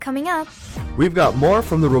Coming up, we've got more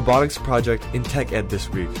from the robotics project in Tech Ed this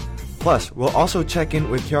week. Plus, we'll also check in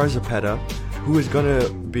with Chiara Zepeda, who is going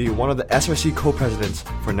to be one of the SRC co-presidents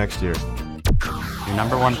for next year. Your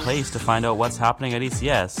number one place to find out what's happening at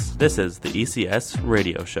ECS. This is the ECS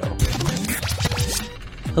Radio Show.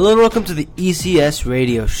 Hello and welcome to the ECS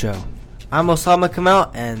Radio Show. I'm Osama Kamal,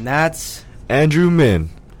 and that's Andrew Min.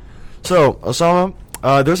 So, Osama,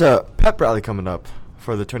 there's a pep rally coming up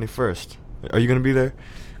for the 21st. Are you going to be there?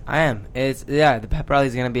 I am. The pep rally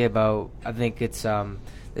is going to be about, I think it's, there's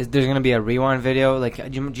going to be a rewind video. Like,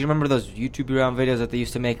 do you remember those YouTube rewind videos that they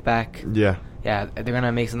used to make back? Yeah. Yeah, they're going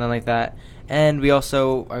to make something like that. And we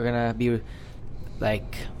also are going to be,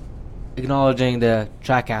 like, acknowledging the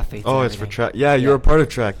track athletes. Oh, it's for track. Yeah, you're a part of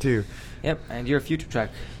track, too. Yep, and you're a future track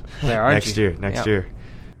player, aren't you? Next year.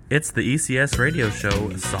 It's the ECS Radio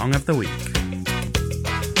Show Song of the Week.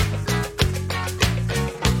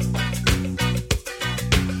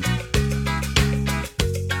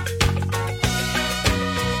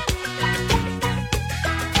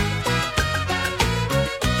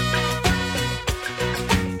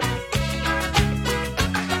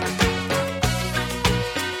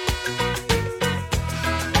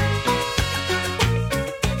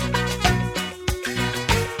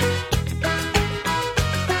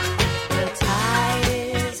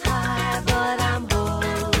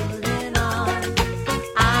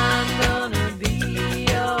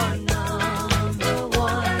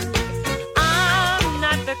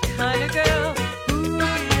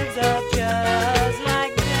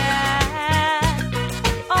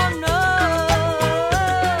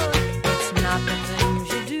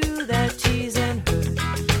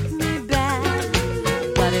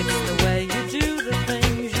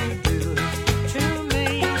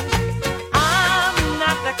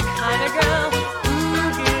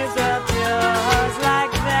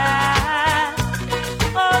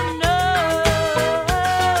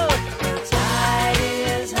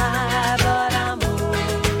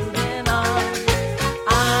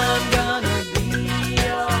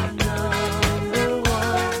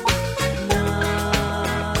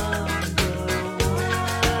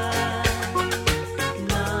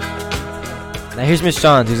 Now here's Ms.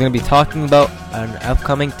 Johns, who's going to be talking about an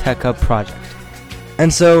upcoming Tech Hub project.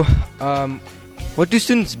 And so, what do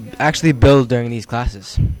students actually build during these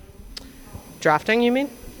classes? Drafting, you mean?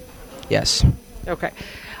 Yes. Okay.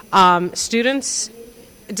 Students,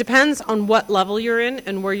 it depends on what level you're in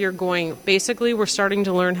and where you're going. Basically, we're starting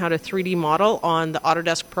to learn how to 3D model on the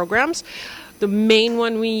Autodesk programs. The main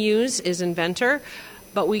one we use is Inventor,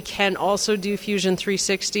 but we can also do Fusion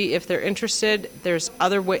 360 if they're interested. There's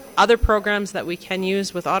other programs that we can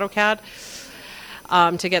use with AutoCAD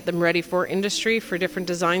to get them ready for industry for different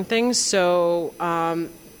design things. So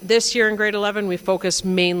this year in grade 11, we focus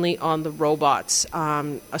mainly on the robots,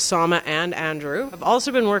 Osama and Andrew. I've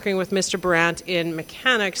also been working with Mr. Brandt in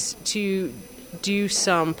mechanics to do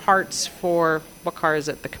some parts for, what car is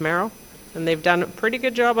it, the Camaro? And they've done a pretty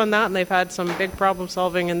good job on that, and they've had some big problem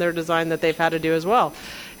solving in their design that they've had to do as well,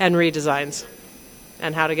 and redesigns,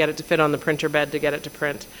 and how to get it to fit on the printer bed to get it to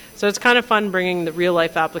print. So it's kind of fun bringing the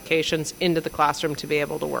real-life applications into the classroom to be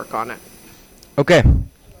able to work on it. Okay.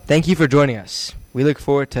 Thank you for joining us. We look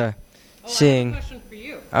forward to seeing... I have a question for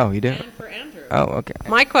you. Oh, you do? And for Andrew. Oh, okay.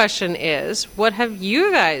 My question is, what have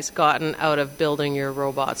you guys gotten out of building your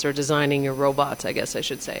robots, or designing your robots, I guess I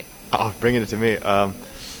should say? Oh, bringing it to me.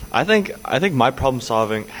 I think my problem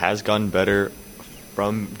solving has gotten better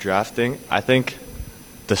from drafting. I think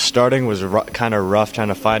the starting was kind of rough, trying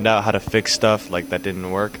to find out how to fix stuff like that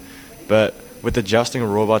didn't work. But with adjusting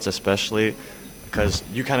robots especially, because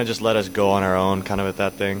you kind of just let us go on our own kind of with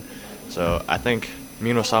that thing. So I think me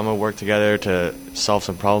and Osama worked together to solve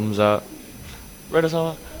some problems out. Right,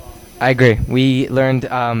 Osama? I agree. We learned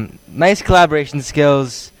nice collaboration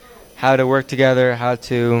skills, how to work together, how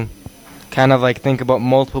to kind of like think about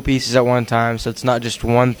multiple pieces at one time, so it's not just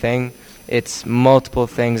one thing, it's multiple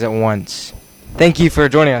things at once. Thank you for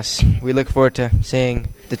joining us. We look forward to seeing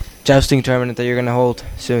the jousting tournament that you're going to hold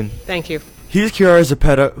soon. Thank you. He's Chiara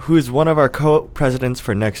Zepeda, who is one of our co-presidents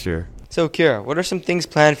for next year. So, Chiara, what are some things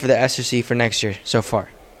planned for the SRC for next year so far?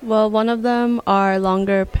 Well, one of them are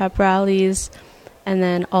longer pep rallies, and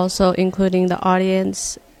then also including the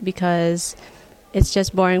audience, because it's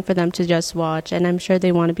just boring for them to just watch, and I'm sure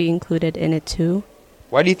they want to be included in it too.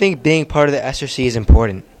 Why do you think being part of the SRC is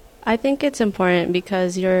important? I think it's important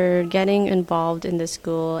because you're getting involved in the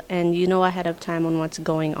school and you know ahead of time on what's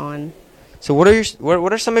going on. So what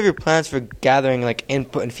are some of your plans for gathering like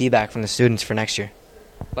input and feedback from the students for next year?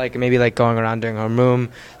 Like maybe like going around during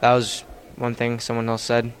homeroom. That was one thing someone else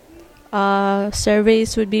said.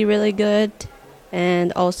 Surveys would be really good,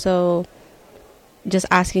 and also just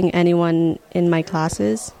asking anyone in my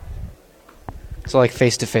classes. So like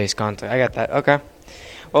face-to-face contact. I got that. Okay.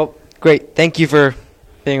 Well, great. Thank you for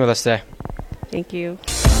being with us today. Thank you.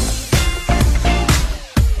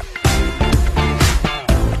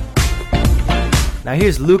 Now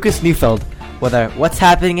here's Lucas Neufeld with our What's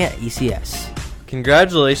Happening at ECS.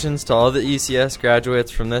 Congratulations to all the ECS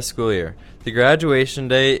graduates from this school year. The graduation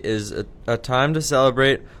day is a time to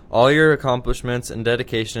celebrate all your accomplishments and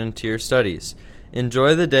dedication to your studies.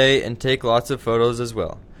 Enjoy the day and take lots of photos as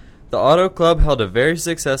well. The Auto Club held a very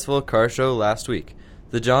successful car show last week.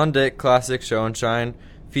 The John Dick Classic Show and Shine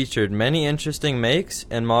featured many interesting makes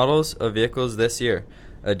and models of vehicles this year,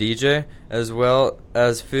 a DJ, as well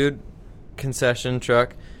as food concession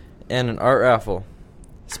truck, and an art raffle.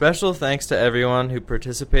 Special thanks to everyone who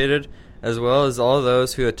participated, as well as all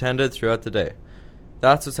those who attended throughout the day.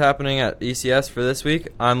 That's what's happening at ECS for this week.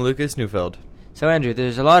 I'm Lucas Neufeld. So Andrew,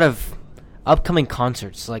 there's a lot of upcoming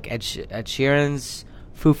concerts like Ed Sheeran's,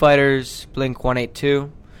 Foo Fighters, Blink-182.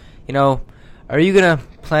 You know, are you going to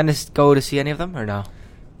plan to go to see any of them or no?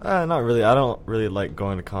 Not really. I don't really like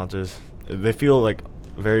going to concerts. They feel like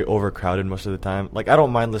very overcrowded most of the time. Like, I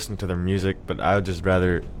don't mind listening to their music, but I would just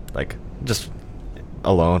rather, like, just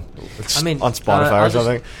alone. I mean, on Spotify or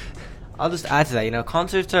something. I'll just add to that. You know,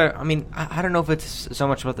 concerts are, I mean, I don't know if it's so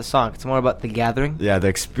much about the song. It's more about the gathering. Yeah, the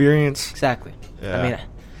experience. Exactly. Yeah. I mean,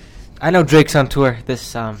 I know Drake's on tour this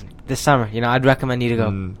summer. You know, I'd recommend you to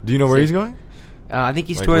go. Do you know where he's going? I think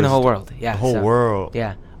he's Like, touring the whole world. Yeah, the whole world.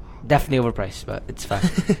 Yeah, definitely overpriced, but it's fine.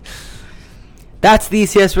 That's the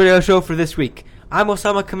ECS Radio Show for this week. I'm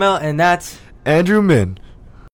Osama Kamel, and that's Andrew Min.